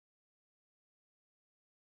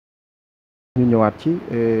ñu ñëwaat ci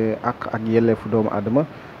ak yelleefu doomu aadama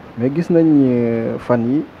mais gis nañ fan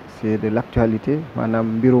yi c'est de l'actualité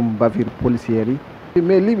maanaam mbirum bavure policières yi.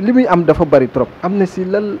 mais li muy am dafa bari trop am na si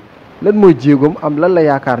lan mooy jéegoom am lan la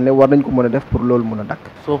yaakaar ne war nañ ko mën a def pour loolu mën a dakk.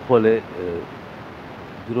 soo xoolee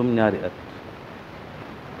juróom-ñaari at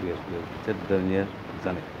ces dernières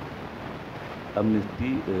années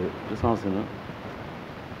AMNESTY recensé na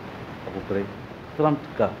à peu près 30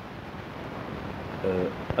 cas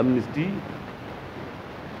AMNESTY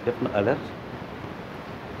def na alerte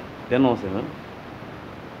dénoncé na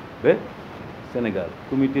ba Sénégal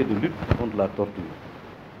comité de lutte contre la torture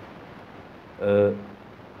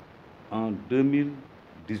en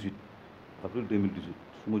 2018 avril 2018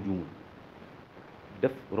 su ma juumul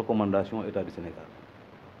def recommandation état du Sénégal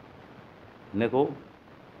ne ko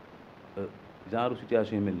genre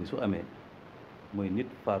situation yu mel ni su amee mooy nit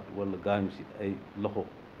faatu walla gaañu ci ay loxo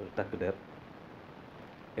takk der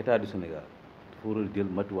état du Sénégal dafa war a jël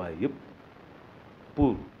matuwaay yëpp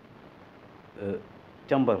pour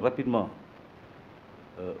càmbar rapidement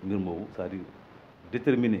mbir moomu c'est-à-dire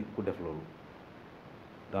déterminer ku def loolu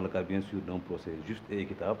dans le cadre bien sûr d'un procès juste et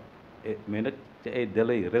équitable mais nag ci ay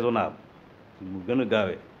délais raisonnables su mu gën a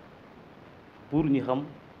gaawee pour ñi xam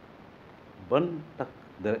ban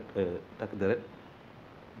takk deret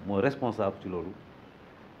moo responsable ci loolu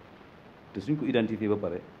te suñ ko identifier ba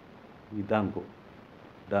pare ñu daan ko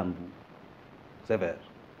daan bu sévère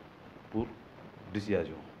pour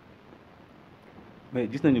dissuasion mais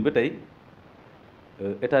gis nañu ba tey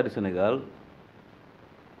état du Sénégal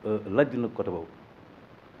lajj na côté boobu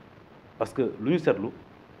parce que lu ñu seetlu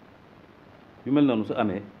yu mel noonu su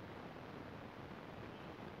amee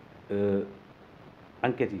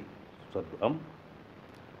enquêtes yi soit du am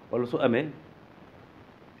walla su amee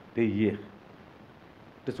day yéex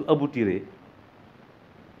te su aboutiré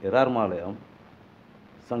rarement lay am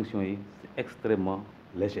sanctions yi c'est extrêmement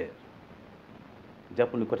légère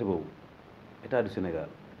jàpp ni côté boobu état du Sénégal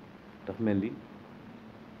dafa mel ni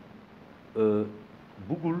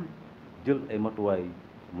buggul jël ay matuwaay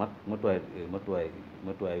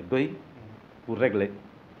doy pour régler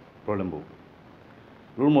problème boobu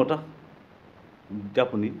loolu moo tax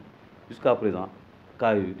jàpp ni jusqu'à présent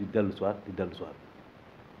cas yooyu di dellu soit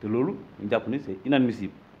te loolu ñu jàpp ni c'est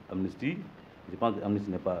inadmissible. AMNESTY, je pense que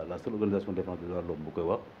AMNESTY n'est pas la seule organisation de défense des droits de l'homme bu koy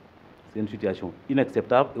wax c'est une situation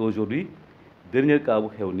inacceptable et aujourd'hui dernier cas bu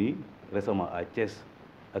xew nii récemment à Thiès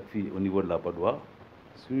ak fii au niveau de la Patte d'Oie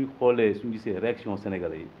suñu gisee réaction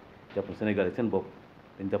sénégalais yi jàpp na sénégalais seen bopp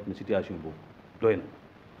dañ jàpp ne situation boobu doy na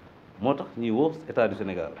moo tax ñuy woo état du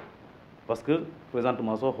Sénégal parce que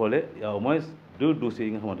présentement soo xoolee y a au moins 2 dossiers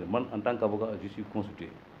yi nga xamante ne man en tant qu'avocat je suis consulté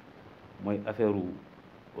mooy affaire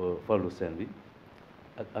Fallou Sène bi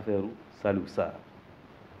ak affaire Saliou Sarr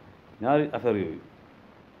ñaari affaire yooyu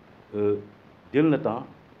jël na temps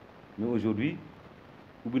mais aujourd'hui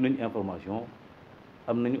ubbi nañu information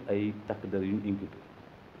am nañu ay takk der yu ñu inculpé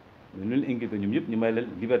mais ñu leen inculpé ñoom ñëpp ñu may leen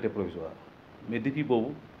liberté provisoire mais depuis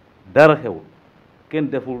boobu dara xewul kenn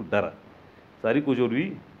deful dara c'est-à-dire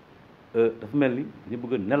qu'aujourd'hui dafa mel ni dañu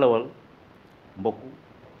bëgg a nelawal mbokk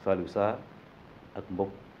Saliou Sarr ak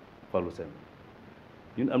mbokk Fallou Sène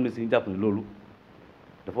ñun am na si ñu jàpp ne loolu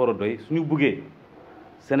dafa war a doy suñu bëggee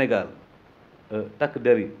Sénégal takk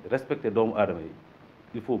der yi respecté doomu aadama yi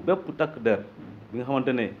il faut bépp takk der bi nga xamante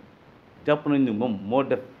ne jàpp nañ ne moom moo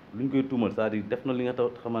def lu ñu koy tuumal c'est-à-dire def na li nga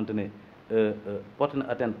xamante ne porte na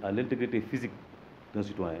atteinte à l'intégrité physique d'un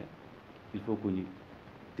citoyen il faut que ñu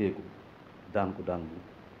téye ko daan bu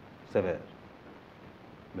sévère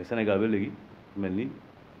mais Sénégal ba léegi mel ni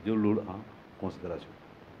jël loolu en considération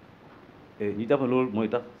et ñu jàpp ne loolu mooy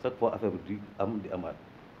tax chaque fois affaire bi di amaat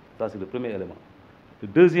ça c'est le premier élément. Le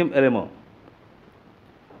deuxième élément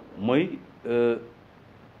mooy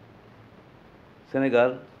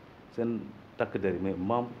Sénégal seen takk der yi mais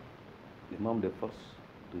les membres des forces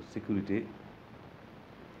de sécurité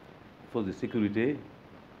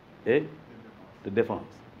et de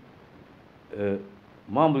défense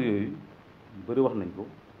membres yooyu ñu bëri wax nañ ko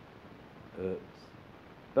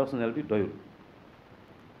personnel bi doyul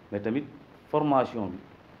mais tamit formation bi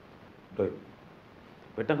doyul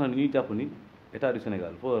ba tax na ni ñuy jàpp ni état du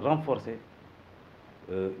Sénégal faut renforcer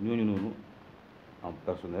ñooñu noonu en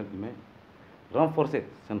personnel humain renforcer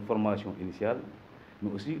seen formation initiale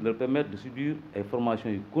mais aussi leur permettre de subir ay formations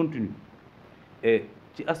yu continues et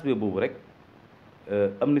ci aspect boobu rek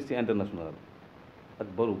Amnesty International ak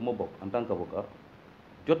baro bu ma bokk en tant qu'avocat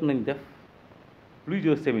jot nañ def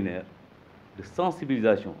plusieurs séminaires de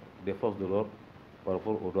sensibilisation des forces de l'ordre par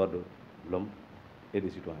rapport aux droits de l'homme et des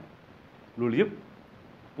citoyens loolu yëpp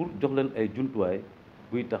pour jox leen ay jumtuwaay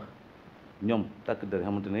buy tax ñoom takk der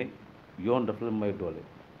xamante ne yoon dafa la may doole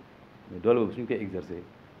mais doole boobu suñ koy exercer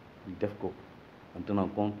ñu def ko en tenant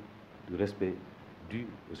compte du respect dû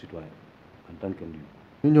aux citoyens en tant qu'individu.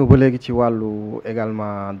 ñu ñëw ba léegi ci wàllu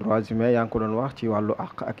également droits humains yaa ngi ko doon wax ci wàllu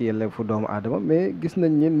àq ak yelleefu doomu aadama mais gis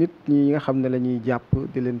nañ ni nit ñi nga xam ne la ñuy jàpp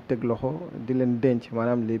di leen teg loxo di leen denc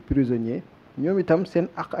maanaam les prisonniers ñoom itam seen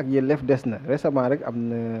àq ak yelleef des na récemment rek am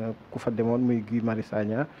na ku fa demoon muy Guy Marius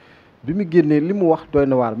Sagna bi mu génnee li mu wax doy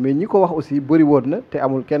na waar mais ñi ko wax aussi bëri woon na te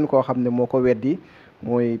amul kenn koo xam ne moo ko weddi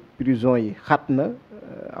mooy prison yi xat na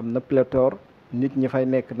am na pléthore nit ñi fay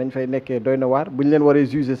nekk nañ fay nekkee doy na waar bu ñu leen waree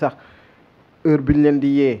juger sax heure bi ñu leen di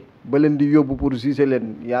yee ba leen di yóbbu pour juger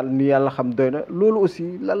leen yàlla ni yàlla xam doy na loolu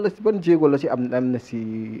aussi lan la si ban jéego la ci am na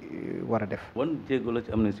si war a def. ban jéego la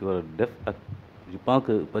ci am na si war a def ak je pense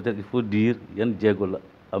que peut-être il faut dire yan jéego la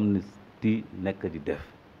AMNESTY nekk di def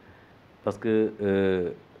parce que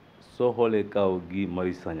soo xoolee kaaw Guy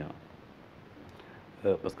Marius Sagna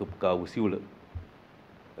parce que kaaw bu siiw la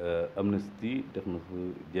AMNESTY def na fa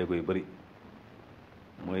jéego yu bëri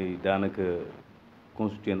mooy daanaka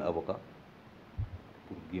constitué na avocat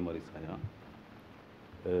pour Guy Marius Sagna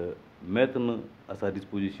mettre na à sa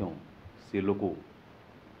disposition ses locaux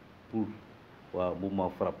pour waa mouvement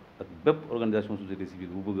FRAPP ak bépp organisation société civile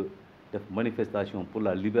bu bëgg a def manifestation pour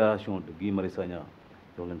la libération de Guy Marius Sagna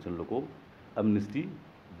jox leen seen locaux. AMNESTY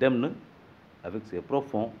dem na avec ses propres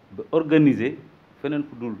fonds ba organiser feneen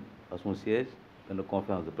fu dul à son siège benn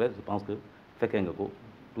conférence de presse je pense que fekkee nga ko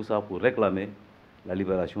tout ça pour réclamer la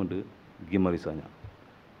libération de Guy Marius Sagna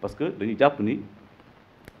parce que dañu jàpp ni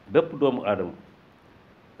bépp doomu aadama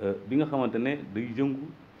bi nga xamante ne day yëngu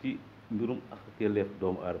ci mbirum ak yelleef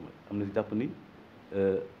doomu aadama am na si jàpp ni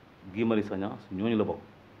Guy Marius Sagna ñooñu la bokk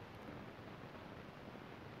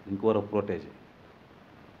dañ ko war a protéger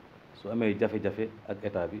su amee jafe-jafe ak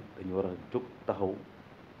état bi dañu war a jóg taxaw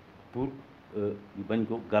pour ñu bañ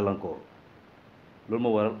ko gàllankoor loolu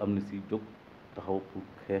moo waral AMNESTY jóg taxaw pour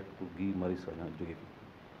xeex pour Guy Marius Sagna jóge fi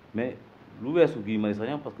mais lu weesu Guy Marius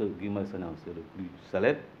Sagna parce que Guy Marius Sagna c'est le plus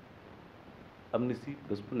célèbre AMNESTY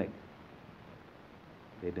bés bu nekk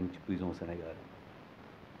day dem ci prison Sénégal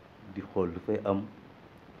di xool lu fay am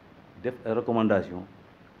def ay recommandations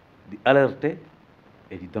di alerter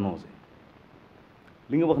et di dénoncer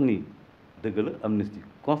li nga wax nii dëgg la AMNESTY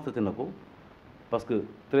constaté na ko parce que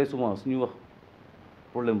très souvent suñuy wax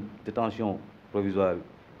problème détention provisoire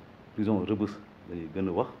prison Rebeuss dañuy gën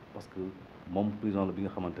a wax parce que moom prison la bi nga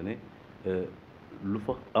xamante ne lu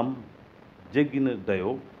fa am jéggi na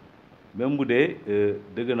dayoo même bu dee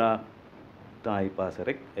dëgg naa temps yi passé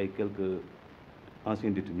rek ay quelques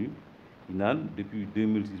anciens détenus yi naan depuis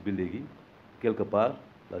 2006 ba léegi quelque part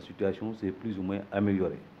la situation s'est plus ou moins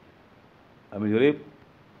améliorée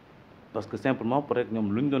parce que simplement peut-être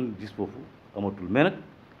ñoom lu ñu doon gis foofu amatul mais nag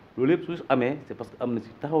loolu yëpp su amee c'est parce que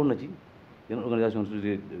AMNESTY taxaw na ci yenn organisation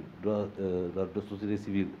de société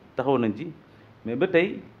civile taxaw nañ ci mais ba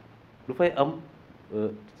tey lu fay am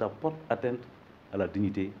ça porte atteinte à la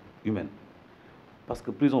dignité humaine parce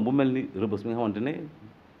que prison bu mel ni Rebeuss bi nga xamante ne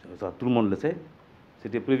ça tout le monde le sait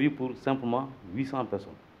c'était prévu pour simplement 800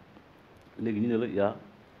 personnes léegi ñu ne la y a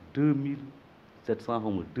 2700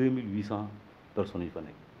 xaw ma 2800 personnes yu fa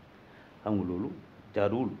nekk xam nga loolu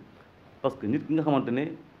jaaduwul parce que nit ki nga xamante ne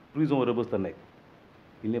prison Rebeuss la nekk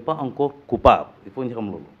il n'est pas encore coupable il faut ñu xam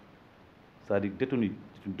loolu c'est-à-dire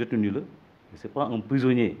détenu la mais c'est pas un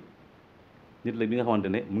prisonnier nit la bi nga xamante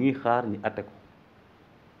ne mu ngi xaar ñi atte ko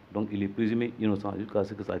donc il est présumé innocent jusqu'à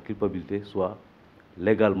ce que sa culpabilité soit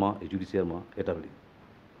légalement et judiciairement établie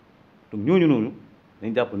donc ñooñu noonu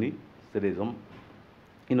dañ jàpp ni c'est des hommes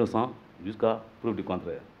innocents jusqu'à preuve du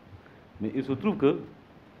contraire mais il se trouve que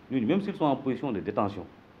ñooñu même s'ils sont en position de détention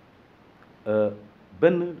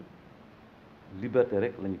benn liberté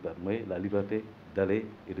rek la ñu perdre mooy la liberté d'aller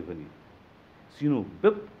et de venir sinon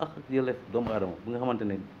bépp ak yelleef doomu aadama bu nga xamante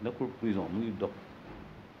ne nekkul prison mu ngi dox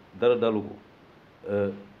dara dalu ko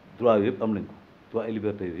droit yooyu yëpp am nañ ko droit et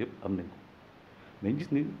liberté yooyu yëpp am nañ ko mais gis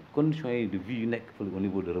ni conditions yi de vie yu nekk fële au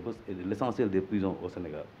niveau de Rebeuss et de l'essentiel des prisons au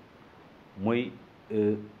Sénégal mooy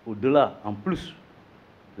au-delà en plus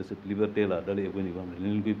de cette liberté là d'aller et venir boo xam ne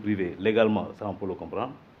leen koy privé légalement ça on peut le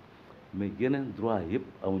comprendre mais yeneen droit yëpp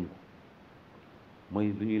amuñu ko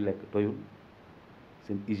mooy lu ñuy lekk doyul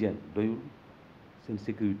seen hygiène doyul seen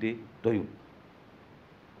sécurité doyul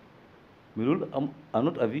mais loolu am à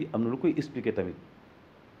notre avis am na lu koy expliquer tamit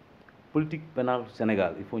politique pénale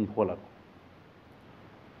Sénégal il faut ñu xoolaat ko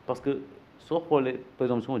parce que soo xoolee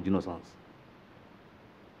présomption d'innocence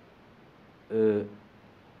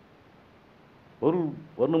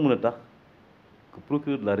war na mën a tax que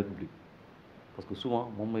procureur de la République parce que souvent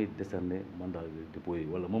moom may décerner mandat de dépôt yi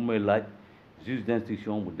wala moom may laaj juge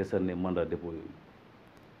d'instruction mu décerner mandat de dépôt yooyu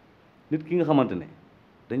nit ki nga xamante ne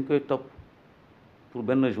dañ koy topp pour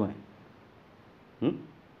benn juin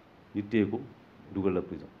ñu téye ko dugal la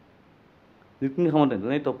prison nit ki nga xamante ne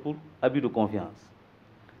dañay topp pour abus de confiance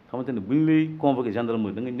xamante ne bu ñu lay convoqué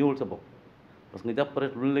gendarmerie da nga ñëwal sa bopp parce que nga jàpp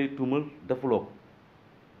peut-être lu ñu lay tuumal defuloo ko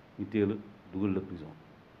ñu téye la dugal la prison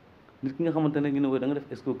nit ki nga xamante ne ñu ne da nga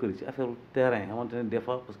def escroquerie ci affaire terrain xamante ne des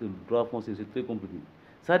fois parce que droit foncier c'est très compliqué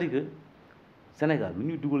c'est-à-dire que Sénégal lu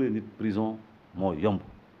ñuy dugalee nit prison moo yomb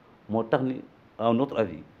moo tax ni à notre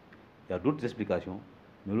avis il y a d'autres explications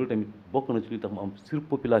mais loolu tamit bokk na ci li tax mu am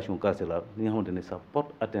surpopulation carcérale li nga xamante ne ça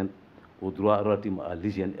porte atteinte aux droits relativement à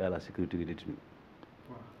l'hygiène et à la sécurité des détenus.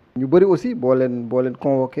 ñu bëri aussi boo leen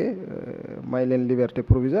convoqué may leen liberté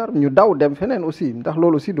provisoire ñu daw dem feneen aussi ndax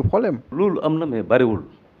loolu aussi du problème. loolu am na mais bariwul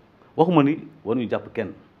waxuma ni war ñu jàpp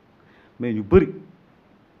kenn mais ñu bëri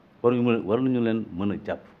war nañu leen mën a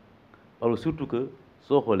jàpp alors surtout que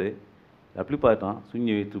soo xoolee la plupart du temps suñu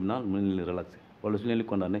ñëwee tribunal mën nañ leen relaxer wala suñu leen di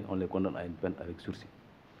condamné on les condamne à une peine avec sursis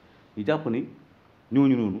ñu jàpp ni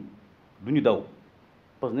ñooñu noonu du ñu daw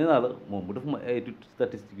parce que nee naa la moom bu def ma ay études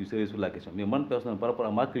statistiques yu sérieux sur la question mais man personnellement par rapport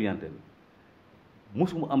à ma clientèle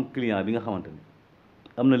mosuma am client bi nga xamante ni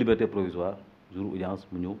am na liberté provisoire jour audience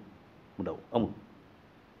mu ñëw mu daw amul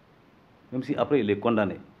même si après il est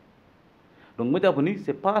condamné donc ma jàpp ni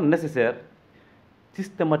c'est pas nécessaire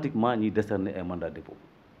systématiquement ñuy décerner un mandat de dépôt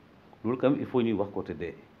loolu quand même il faut ñuy wax côté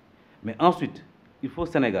dee mais ensuite il faut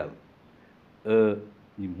Sénégal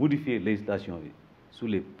ñu modifier législation bi sur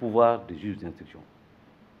les pouvoirs de juge d'instruction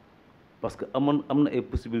parce que am na ay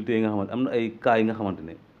possibilités yi nga xamante am na ay cas yi nga xamante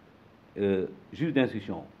ne juge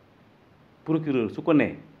d'instruction procureur su ko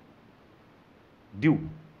nee diw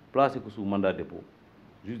placé ko sous mandat de dépôt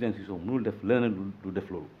juge d'instruction mënul def leneen du def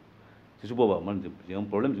loolu ci su boobaa man j'ai un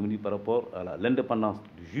problème je me dis par rapport à l'indépendance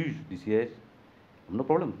du juge du siège am na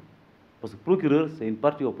problème parce que procureur c'est une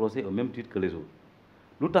partie au procès au même titre que les autres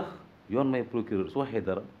lu tax yoon may procureur su waxee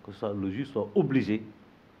dara que soit le juge soit obligé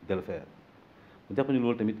de le faire mu jàpp ni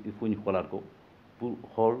loolu tamit il faut ñu xoolaat ko pour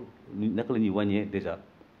xool naka la ñuy wàññee déjà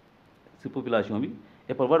ci population bi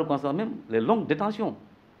et par voie de conséquence même les longues détentions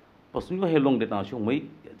parce que su ñu waxee longue détention mooy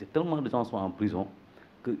tellement de gens sont en prison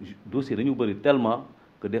que dossier dañu bëri tellement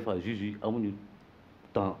que des fois juges yi amuñu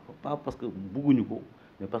temps pas parce que bugguñu ko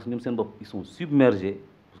mais parce que ñoom seen bopp ils sont submergés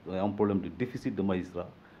parce que y a un problème de déficit de magistrats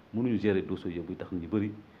mënuñu gérer dossiers yooyu tax ñu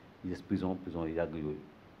bëri ñu des prison yi yàgg yooyu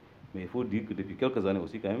mais il faut dire que depuis quelques années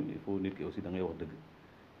aussi quand même il faut nit ki aussi da ngay wax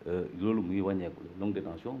dëgg loolu mu ngi wàññeeku les longues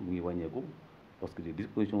détentions mu ngi wàññeeku parce que des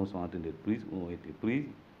dispositions sont en train d'être prises ou ont été prises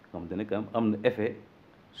xamante ne quand même am na effet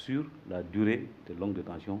sur la durée de longue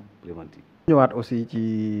détention préventive. ñëwaat aussi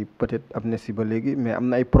ci peut-être amnistie ba léegi mais am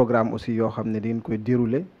na ay programme aussi yoo xam ne di ngeen koy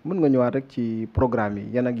dérouler mën nga ñëwaat rek ci programme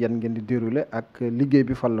yi yan ak yan ngeen di dérouler ak liggéey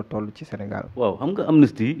bi fan la toll ci Sénégal. waaw xam nga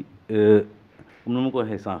amnistie comme ni ma ko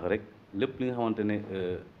waxee sànq rek lépp li nga xamante ne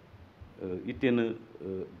ittee na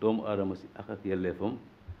doomu aadama si ak yelleefam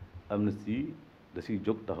amnistie da siy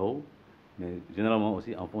jóg taxaw mais généralement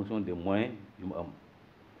aussi en fonction des moyens yu mu am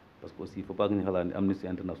parce que aussi il faut pas que ñu xalaat ni amnistie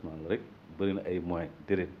internationale la rek bëri na ay moyens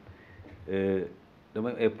déedéet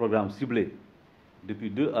damay ay programmes ciblés depuis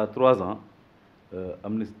 2 à 3 ans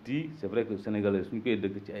amnistie c'est vrai que sénégalais suñu koy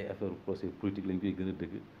dëgg ci ay affaires procès politique lañ koy gën a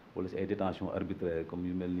dëgg wala si ay détentions arbitraires comme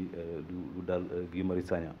yu mel ni lu daal Guy Marius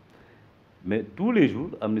Sagna mais tous les jours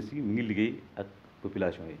amnistie mi ngi liggéey ak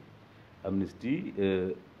population yi amnistie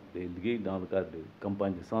day liggéey dans le cadre de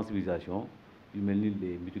campagne de sensibilisation yu mel ni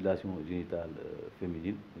les mutilations génitales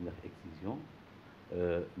féminines lu ñuy wax excision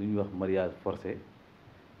lu ñuy wax mariage forcé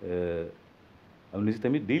amnistie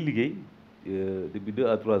tamit day liggéey depuis 2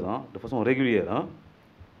 à 3 ans de façon régulière ah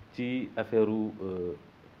ci affaire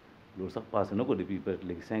loolu sax passé na ko depuis peut-être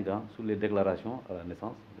léegi 5 ans sur les déclarations à la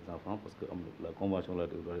naissance des enfants parce que am la convention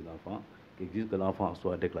relative aux droits des enfants qui exige que l'enfant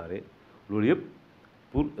soit déclaré loolu yëpp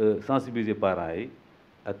pour sensibiliser parents yi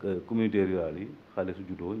ak communauté rurale yi xale su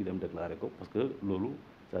juddoo ñu dem déclarer ko parce que loolu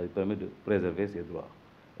ça permet de préserver ses droits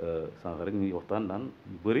sànq rek ñuy waxtaan naan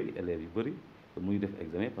yu bëri élèves yu bëri mu ñu def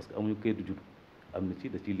examen parce que amuñu kayitu juddu amnistie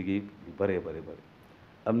da ciy liggéey lu bëree bëri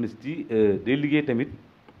amnistie day liggéey tamit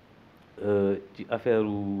ci affaire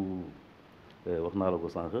wax naa la ko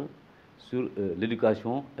sànq sur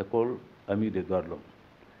l'éducation école amie des droits de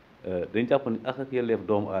l'homme dañ jàpp ni ak yelleef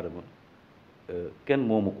doomu aadama kenn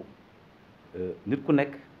moomu ko nit ku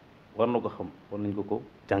nekk war na ko xam war nañ ko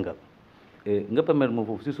jàngal nga permettre ma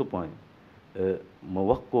foofu sur ce point ma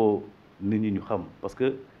wax ko nit ñi ñu xam parce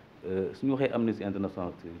que suñu waxee amnistie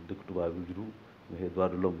internationale dëkk tubaab bi juddu ñu waxee droits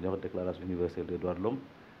de l'homme ñu wax déclaration universelle des droits de l'homme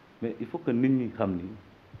mais il faut que nit ñi xam ni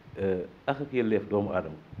ak yelleef doomu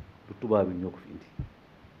aadama du tubaab bi ñoo ko fi indi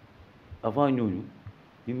avant ñooñu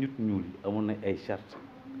ñun nit ñuul yi amoon na ay charte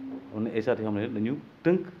amoon na ay charte yoo xam ne dañu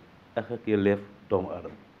tënk ak yelleef doomu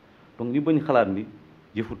aadama donc ñu bañ xalaat ni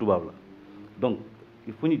yëfu tubaab la donc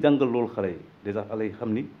il faut ñu jàngal loolu xale yi déjà xale yi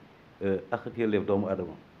xam ni ak yelleef doomu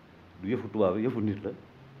aadama du yëfu tubaab yi yëfu nit la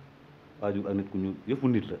waajur ak nit ku ñuul yëfu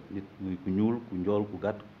nit la nit muy ku ñuul ku njool ku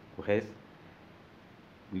gàtt ku xees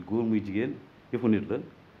muy góor muy jigéen yëfu nit la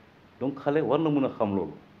donc xale war na mën a xam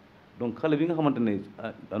loolu donc xale bi nga xamante ne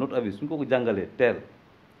à notre avis suñ ko jàngalee teel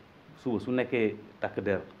suba su nekkee takk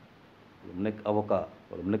der wala mu nekk avocat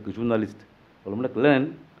wala mu nekk journaliste wala mu nekk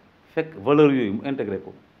leneen fekk valeur yooyu mu intégré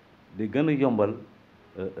ko day gën a yombal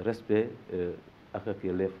respect ak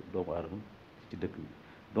yelleef doomu aadama ci dëkk bi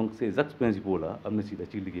donc ces axes principaux là AMNESTY da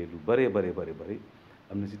ciy liggéey lu bëree bëri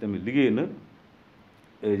AMNESTY tamit liggéey na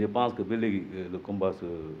et je pense que ba léegi le combat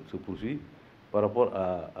se poursuit par rapport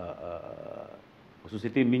aux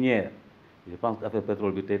sociétés minières. Je pense que l'affaire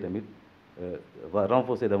pétrole bi tey tamit va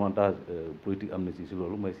renforcer davantage politique AMNESTY sur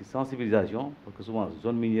loolu mais si sensibilisation parce que souvent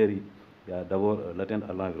zone minière yi il y a d'abord l'atteinte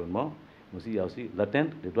à l'environnement mais aussi il y a aussi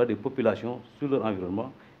l'atteinte des droits des populations sur leur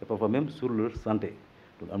environnement et parfois même sur leur santé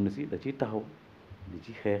donc AMNESTY da ciy taxaw di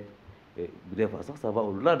ci xeex et des fois sax ça va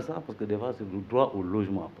au-delà de ça parce que des fois c'est le droit au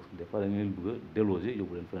logement parce que des fois dañu leen bëgg a déloger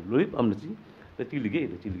yóbbu leen feneen loolu yëpp AMNESTY da ciy liggéey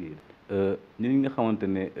ñun ñi nga xamante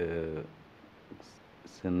ne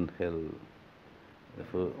seen xel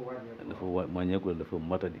dafa wàññeeku la dafa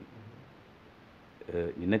matadi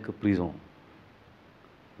ñu nekk prison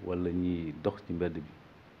wala ñi dox ci mbedd bi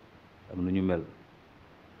am na ñu mel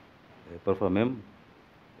parfois même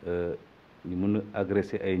ñu mën a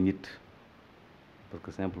agresser ay nit parce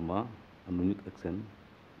que simplement am na ñu ak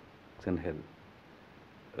seen xel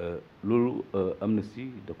loolu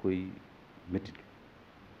AMNESTY da koy métti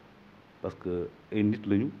parce que ay nit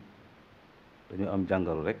lañu dañu am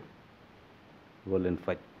jàngaro rek war leen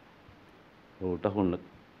faj loolu taxul nag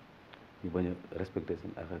ñu bañ a respecter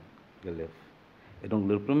seen ak yelleef et donc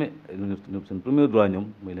seen premier droit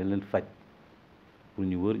ñoom mooy leen faj pour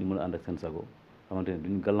ñu wër ñu mën a ànd ak seen sago xamante ne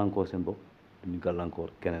duñu gàllankoor seen bopp duñu gàllankoor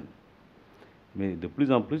keneen mais de plus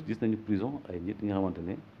en plus gis nañu prison ay nit ñi nga xamante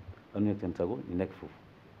ne am nañu ak seen sago ñu nekk foofu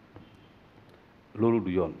loolu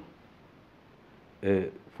du yoon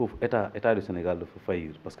foofu état du Sénégal dafa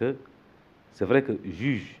faillir parce que c'est vrai que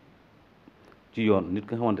juge ci yoon nit ki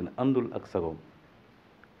nga xamante ne àndul ak sagoom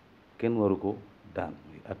kenn waru ko daan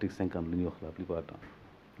article 50 lu ñuy wax la plupart du temps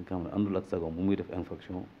nit ki nga xam ne àndul ak sagoom bu muy def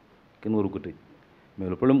infraction kenn waru ko tëj mais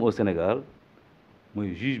le problème au Sénégal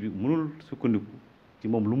mooy juge bi mënul sukkandiku ci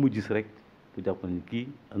moom lu mu gis rek pour jàpp ni kii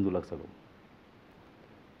àndul ak sagoom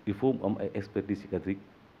il faut mu am ay expertise psychiatrique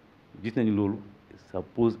gis nañu loolu ça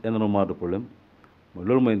pose énormément de problèmes mooy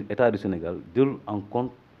loolu mooy état du Sénégal jël en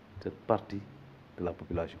compte cette partie de la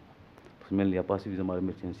population parce que mel ni y a pas suffisamment de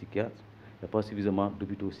médecins psychiatres y a pas suffisamment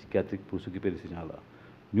d'hôpitaux psychiatriques pour s'occuper de ces gens-là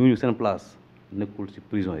ñooñu seen place nekkul ci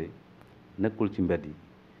prison yi nekkul ci mbedd yi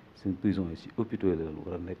seen prison yi ci hôpitaux yi la leen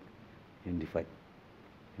war a nekk leen di faj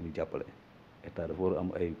leen di jàppale état dafa war a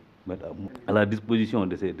am ay mettre à la disposition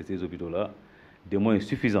de ces hôpitaux-là des moyens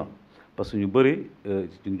suffisants parce que ñu bëri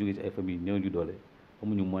ñu jógee ci ay familles néew ju doole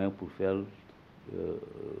amuñu moyen pour faire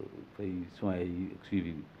fay soins yi ak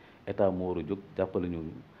suivi bi état moo war a jóg jàppale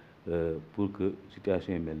ñooñu pour que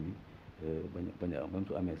situation yi mel ni bañ a am même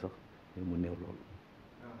su amee sax mu néew loolu.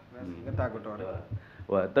 merci nga tàggatoo rek.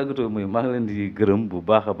 waaw tàggatoo mooy maa ngi leen di gërëm bu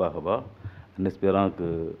baax a baax en espérant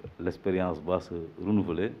que l'expérience va se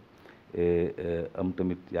renouveler et am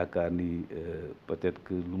tamit yaakaar ni peut-être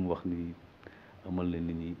que lu mu wax ni amal leen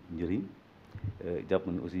nit ñi njëriñ jàpp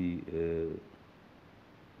na ni aussi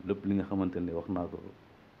lépp li nga xamante ne wax naa ko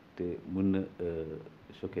te mën na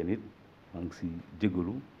choquer nit maa ngi si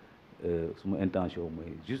jégalu suma intention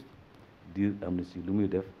mooy juste dire AMNESTY lu muy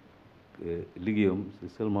def liggéeyam c'est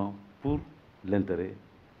seulement pour l'intérêt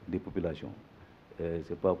des populations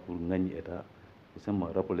c'est pas pour ŋaññi état c'est seulement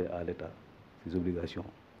rappeler à l'état ses obligations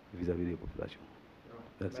vis-à-vis des populations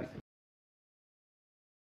merci.